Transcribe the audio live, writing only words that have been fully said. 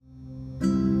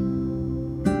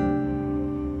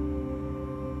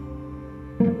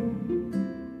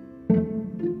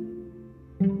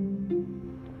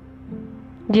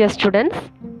Dear students,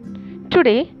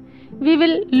 today we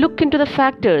will look into the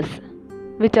factors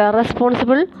which are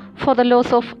responsible for the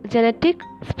loss of genetic,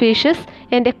 species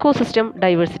and ecosystem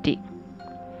diversity.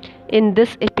 In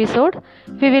this episode,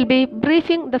 we will be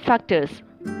briefing the factors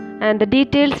and the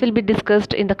details will be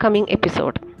discussed in the coming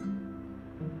episode.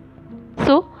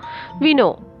 So, we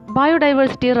know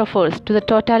biodiversity refers to the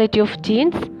totality of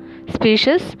genes,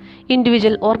 species,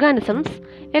 individual organisms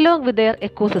along with their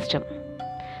ecosystem.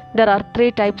 There are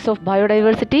three types of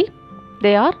biodiversity.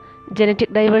 They are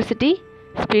genetic diversity,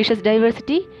 species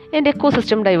diversity and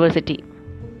ecosystem diversity.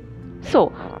 So,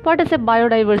 what is a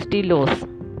biodiversity loss?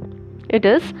 It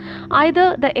is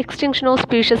either the extinction of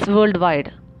species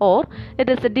worldwide or it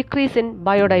is a decrease in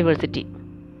biodiversity.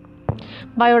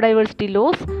 Biodiversity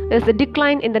loss is the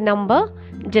decline in the number,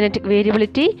 genetic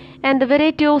variability and the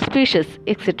variety of species,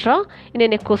 etc. in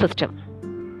an ecosystem.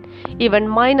 Even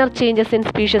minor changes in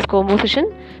species composition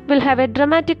will have a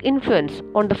dramatic influence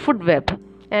on the food web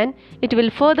and it will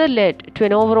further lead to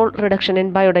an overall reduction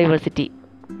in biodiversity,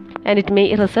 and it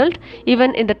may result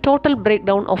even in the total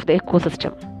breakdown of the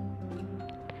ecosystem.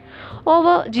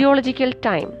 Over geological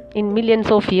time, in millions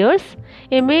of years,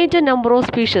 a major number of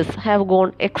species have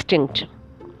gone extinct.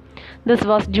 This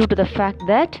was due to the fact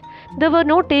that they were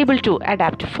not able to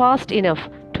adapt fast enough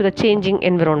to the changing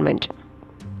environment.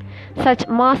 Such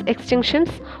mass extinctions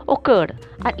occurred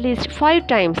at least 5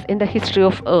 times in the history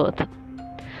of Earth.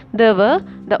 There were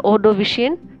the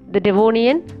Ordovician, the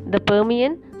Devonian, the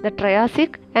Permian, the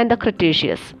Triassic and the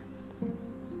Cretaceous.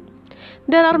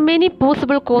 There are many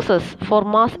possible causes for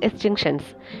mass extinctions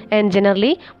and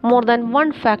generally more than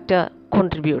one factor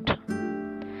contribute.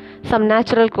 Some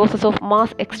natural causes of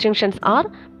mass extinctions are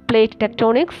plate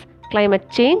tectonics, climate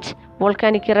change,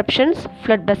 volcanic eruptions,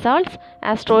 flood basalts,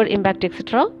 asteroid impact,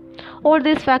 etc. All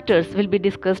these factors will be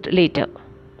discussed later.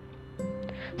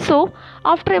 So,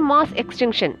 after a mass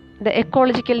extinction, the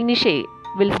ecological niche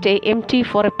will stay empty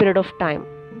for a period of time.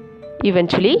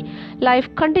 Eventually,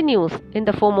 life continues in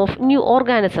the form of new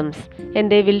organisms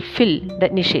and they will fill the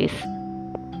niches.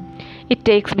 It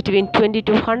takes between 20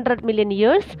 to 100 million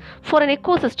years for an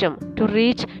ecosystem to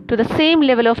reach to the same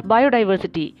level of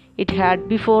biodiversity it had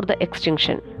before the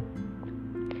extinction.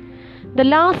 The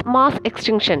last mass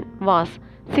extinction was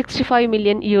 65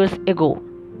 million years ago,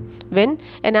 when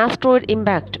an asteroid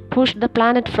impact pushed the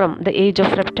planet from the age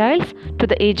of reptiles to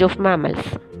the age of mammals.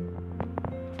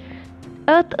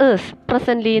 Earth is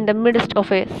presently in the midst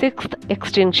of a sixth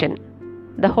extinction,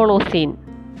 the Holocene.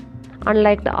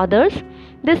 Unlike the others,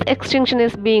 this extinction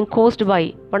is being caused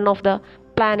by one of the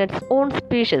planet's own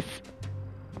species.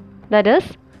 That is,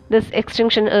 this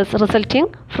extinction is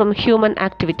resulting from human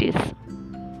activities.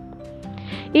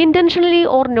 Intentionally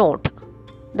or not,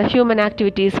 the human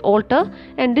activities alter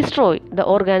and destroy the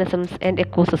organisms and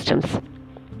ecosystems.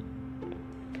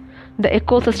 The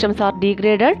ecosystems are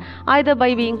degraded either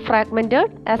by being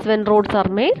fragmented, as when roads are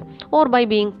made, or by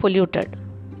being polluted.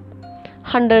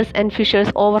 Hunters and fishers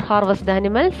overharvest the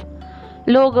animals,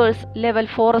 loggers level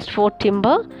forest for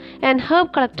timber, and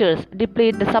herb collectors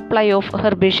deplete the supply of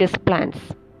herbaceous plants.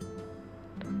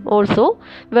 Also,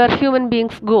 where human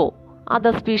beings go,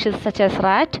 other species such as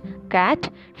rat, cat,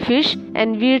 fish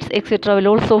and weeds, etc. will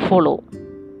also follow.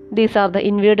 These are the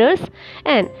invaders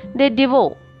and they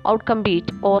devour,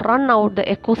 outcompete or run out the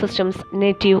ecosystem's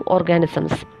native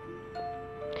organisms.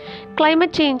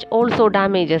 Climate change also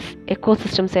damages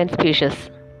ecosystems and species.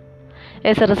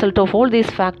 As a result of all these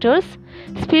factors,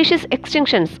 species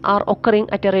extinctions are occurring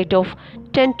at a rate of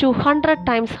 10 to 100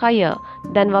 times higher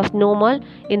than was normal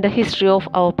in the history of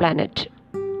our planet.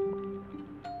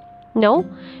 Now,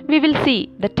 we will see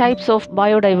the types of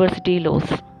biodiversity loss.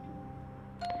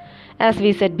 As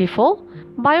we said before,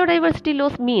 biodiversity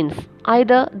loss means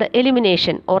either the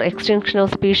elimination or extinction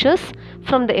of species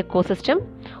from the ecosystem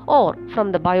or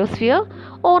from the biosphere,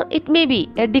 or it may be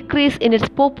a decrease in its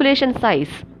population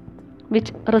size,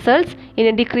 which results in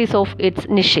a decrease of its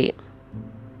niche.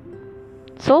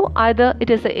 So, either it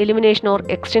is an elimination or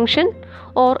extinction,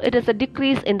 or it is a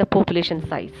decrease in the population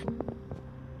size.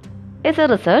 As a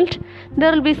result,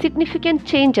 there will be significant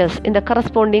changes in the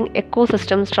corresponding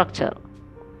ecosystem structure.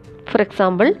 For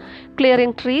example,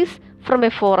 clearing trees from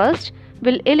a forest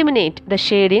will eliminate the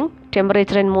shading,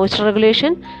 temperature and moisture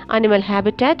regulation, animal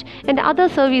habitat and other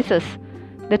services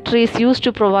the trees used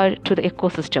to provide to the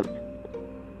ecosystem.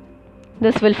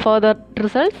 This will further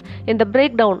result in the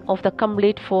breakdown of the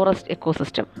complete forest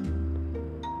ecosystem.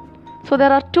 So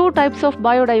there are two types of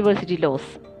biodiversity loss.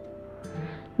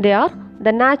 They are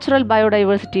the natural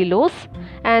biodiversity loss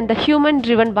and the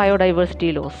human-driven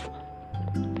biodiversity loss.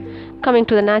 Coming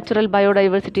to the natural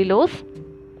biodiversity loss,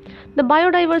 The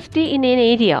biodiversity in an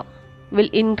area will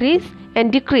increase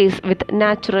and decrease with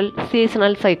natural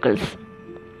seasonal cycles.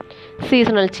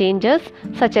 Seasonal changes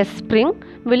such as spring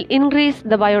will increase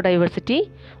the biodiversity,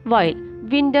 while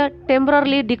winter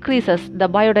temporarily decreases the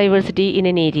biodiversity in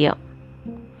an area.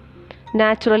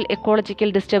 Natural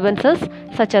ecological disturbances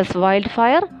such as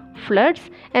wildfire, floods,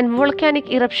 and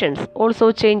volcanic eruptions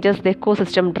also changes the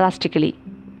ecosystem drastically.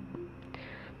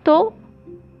 Though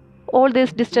all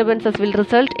these disturbances will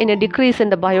result in a decrease in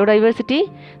the biodiversity,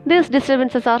 these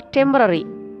disturbances are temporary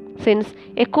since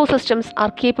ecosystems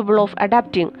are capable of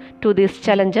adapting to these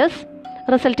challenges,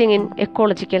 resulting in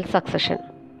ecological succession.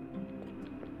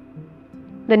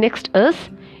 The next is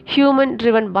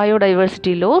human-driven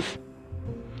biodiversity loss.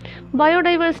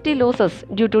 Biodiversity losses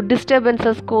due to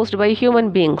disturbances caused by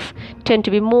human beings tend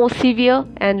to be more severe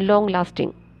and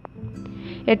long-lasting.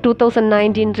 A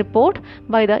 2019 report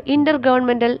by the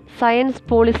Intergovernmental Science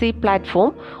Policy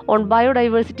Platform on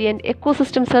Biodiversity and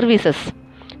Ecosystem Services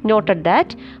noted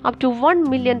that up to 1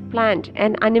 million plant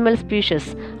and animal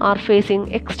species are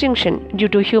facing extinction due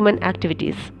to human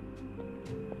activities.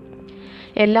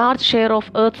 A large share of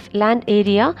Earth's land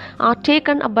area are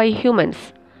taken up by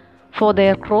humans for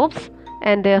their crops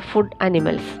and their food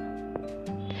animals.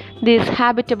 This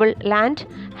habitable land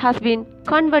has been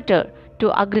converted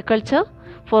to agriculture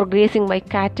for grazing by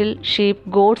cattle, sheep,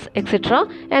 goats, etc.,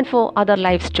 and for other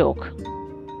livestock.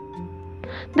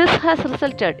 This has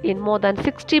resulted in more than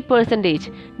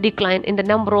 60% decline in the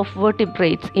number of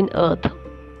vertebrates in Earth.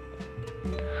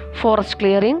 Forest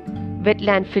clearing,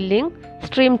 wetland filling,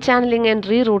 stream channeling and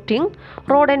rerouting,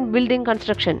 road and building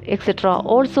construction, etc.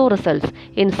 also results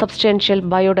in substantial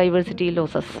biodiversity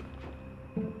losses.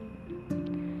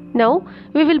 Now,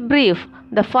 we will brief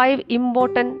the 5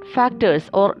 important factors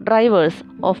or drivers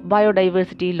of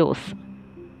biodiversity loss.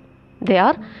 They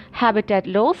are habitat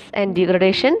loss and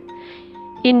degradation,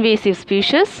 invasive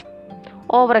species,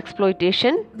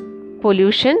 overexploitation,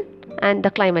 pollution, and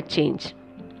the climate change.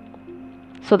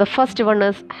 So the first one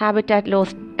is habitat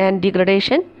loss and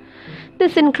degradation.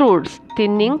 This includes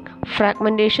thinning,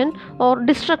 fragmentation, or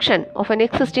destruction of an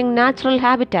existing natural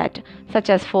habitat such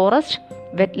as forest,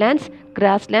 wetlands,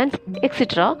 grasslands,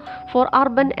 etc. for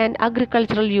urban and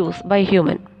agricultural use by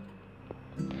human.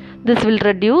 This will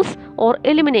reduce or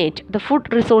eliminate the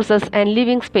food resources and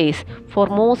living space for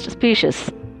most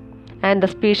species, and the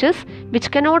species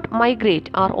which cannot migrate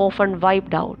are often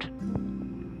wiped out.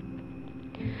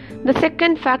 The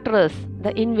second factor is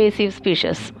the invasive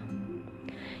species.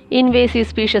 Invasive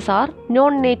species are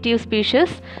non-native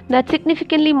species that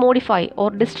significantly modify or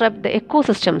disrupt the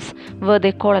ecosystems where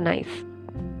they colonize.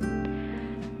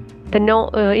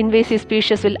 The invasive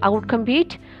species will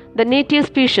outcompete the native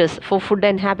species for food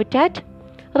and habitat,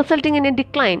 resulting in a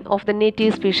decline of the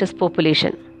native species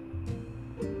population.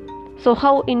 So,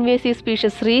 how invasive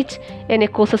species reach an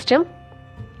ecosystem?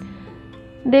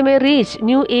 They may reach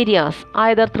new areas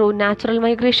either through natural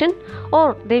migration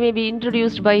or they may be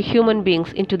introduced by human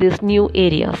beings into these new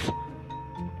areas.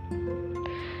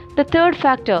 The third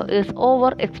factor is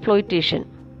overexploitation.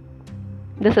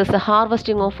 This is the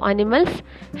harvesting of animals,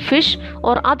 fish,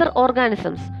 or other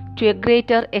organisms to a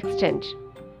greater extent.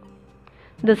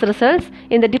 This results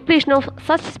in the depletion of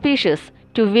such species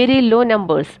to very low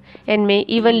numbers and may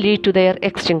even lead to their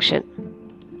extinction.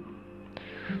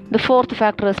 The fourth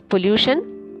factor is pollution.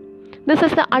 This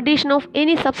is the addition of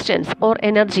any substance or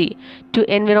energy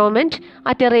to environment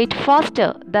at a rate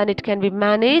faster than it can be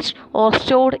managed or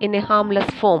stored in a harmless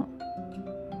form.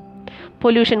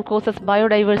 Pollution causes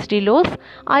biodiversity loss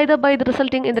either by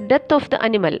resulting in the death of the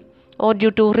animal or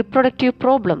due to reproductive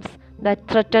problems that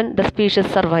threaten the species'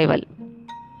 survival.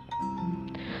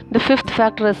 The fifth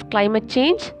factor is climate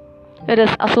change. It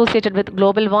is associated with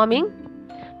global warming.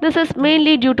 This is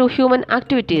mainly due to human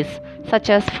activities such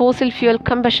as fossil fuel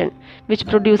combustion, which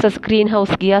produces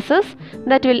greenhouse gases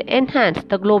that will enhance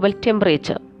the global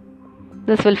temperature.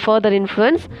 This will further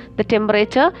influence the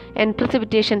temperature and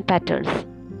precipitation patterns.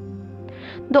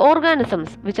 The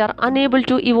organisms which are unable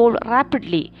to evolve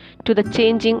rapidly to the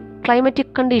changing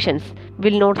climatic conditions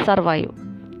will not survive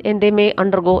and they may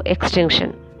undergo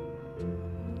extinction.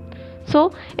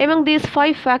 So, among these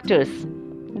 5 factors,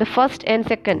 the first and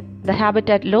second, the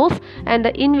habitat loss and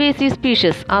the invasive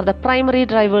species are the primary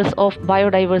drivers of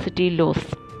biodiversity loss.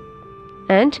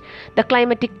 And the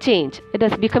climatic change, it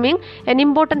is becoming an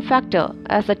important factor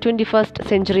as the 21st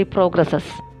century progresses.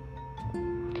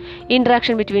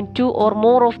 Interaction between 2 or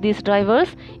more of these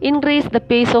drivers increase the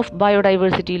pace of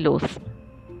biodiversity loss.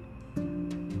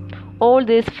 All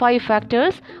these 5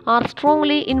 factors are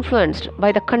strongly influenced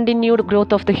by the continued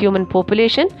growth of the human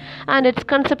population and its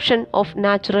consumption of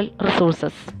natural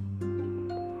resources.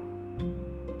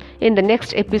 In the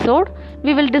next episode,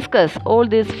 we will discuss all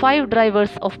these 5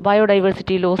 drivers of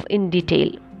biodiversity loss in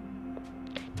detail.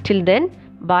 Till then,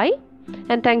 bye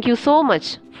and thank you so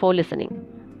much for listening.